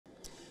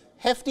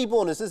Hefty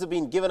bonuses have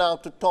been given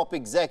out to top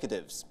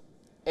executives,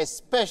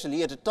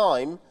 especially at a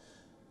time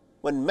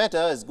when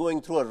Meta is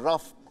going through a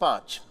rough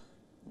patch,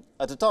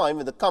 at a time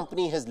when the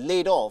company has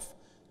laid off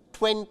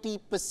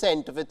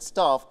 20% of its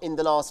staff in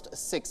the last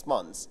 6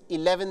 months.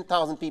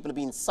 11,000 people have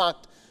been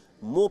sacked.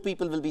 More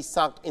people will be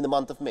sacked in the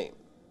month of May.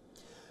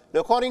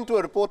 Now, according to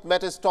a report,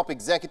 Meta's top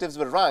executives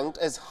were ranked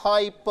as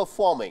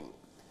high-performing,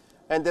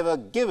 and they were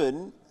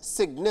given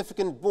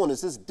significant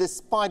bonuses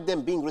despite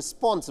them being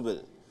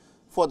responsible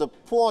for the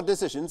poor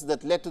decisions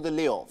that led to the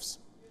layoffs.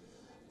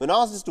 When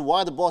asked as to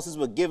why the bosses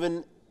were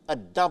given a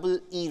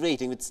double E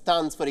rating, which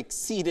stands for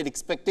exceeded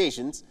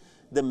expectations,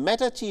 the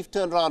Meta chief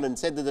turned around and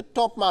said that the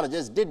top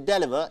managers did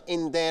deliver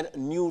in their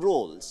new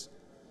roles.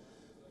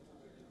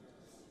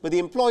 But the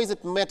employees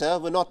at Meta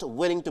were not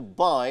willing to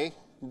buy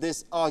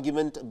this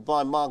argument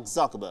by Mark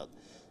Zuckerberg.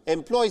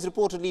 Employees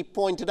reportedly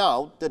pointed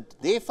out that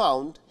they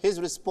found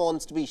his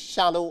response to be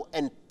shallow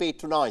and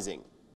patronizing.